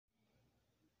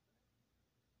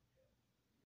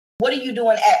what are you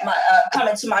doing at my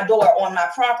coming to my door on my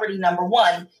property, number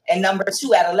one, and number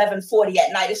two at 11:40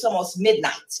 at night? It's almost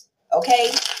midnight.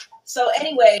 Okay. So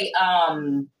anyway,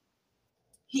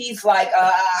 he's like,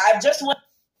 I just wanted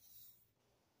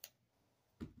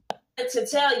to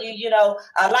tell you,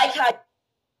 I like how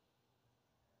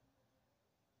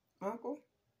Uncle.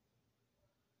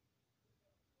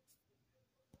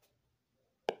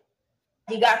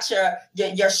 you got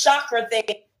your chakra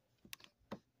things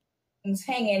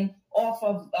hanging off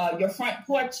of your front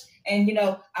porch, and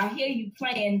I hear you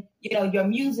playing your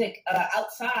music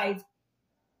outside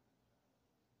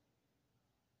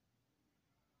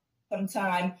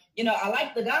sometime. I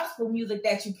like the gospel music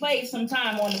that you play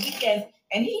sometime on the weekends.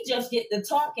 And he just get to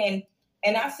talking,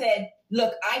 and I said,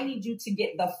 look, I need you to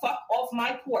get the fuck off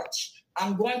my porch.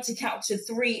 I'm going to count to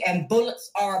 3 and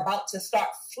bullets are about to start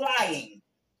flying.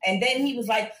 And then he was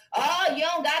like, oh, you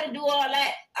don't got to do all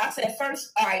that. I said,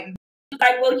 first, all right. He was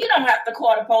like, well, you don't have to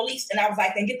call the police. And I was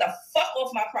like, then get the fuck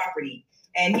off my property.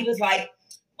 And he was like,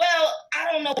 well, I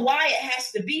don't know why it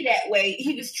has to be that way.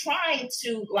 He was trying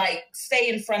to stay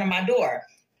in front of my door.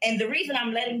 And the reason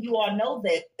I'm letting you all know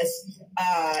this is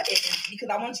because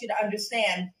I want you to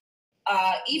understand,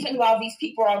 even while these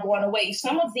people are going away,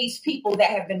 some of these people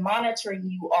that have been monitoring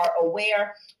you are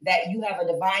aware that you have a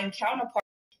divine counterpart.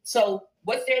 So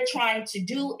what they're trying to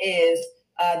do is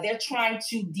they're trying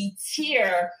to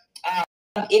deter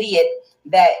an idiot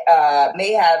that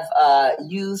may have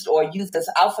used this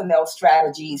alpha male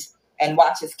strategies and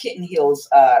watches kitten heels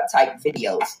type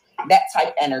videos, that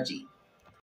type energy.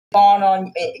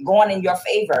 Going in your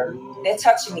favor. They're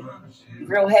touching me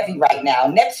real heavy right now.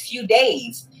 Next few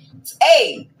days,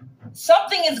 hey,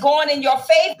 something is going in your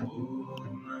favor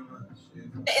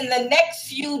in the next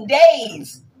few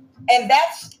days. And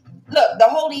look, the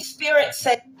Holy Spirit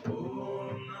said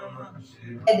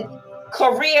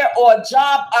career or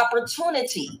job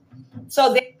opportunity.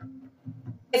 So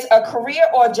there's a career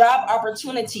or job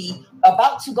opportunity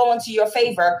about to go into your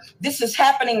favor. This is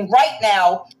happening right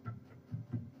now.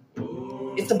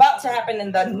 It's about to happen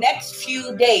in the next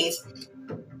few days.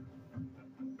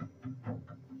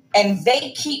 And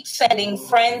they keep sending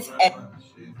friends and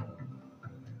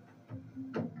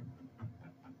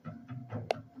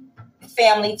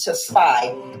family to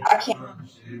spy. I can't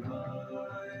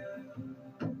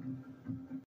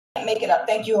make it up.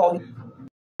 Thank you, Holy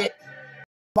Spirit.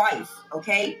 Wife,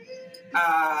 okay?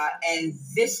 And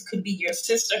this could be your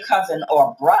sister, cousin,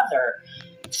 or brother.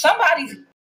 Somebody's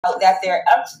that their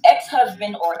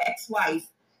ex-husband or ex-wife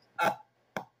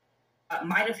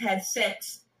might have had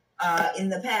sex in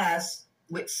the past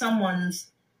with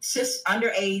someone's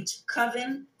underage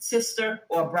cousin, sister,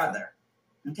 or brother.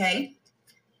 Okay?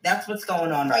 That's what's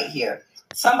going on right here.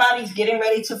 Somebody's getting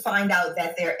ready to find out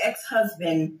that their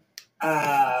ex-husband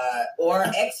or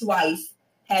ex-wife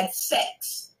had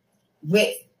sex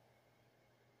with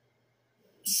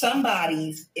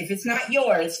somebody's, if it's not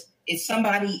yours, it's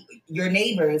somebody, your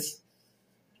neighbor's.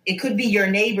 It could be your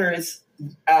neighbor's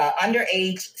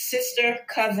underage sister,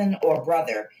 cousin, or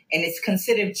brother. And it's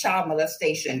considered child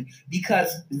molestation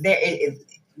because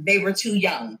they were too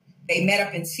young. They met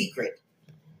up in secret.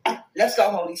 Let's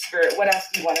go, Holy Spirit. What else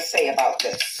do you want to say about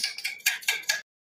this?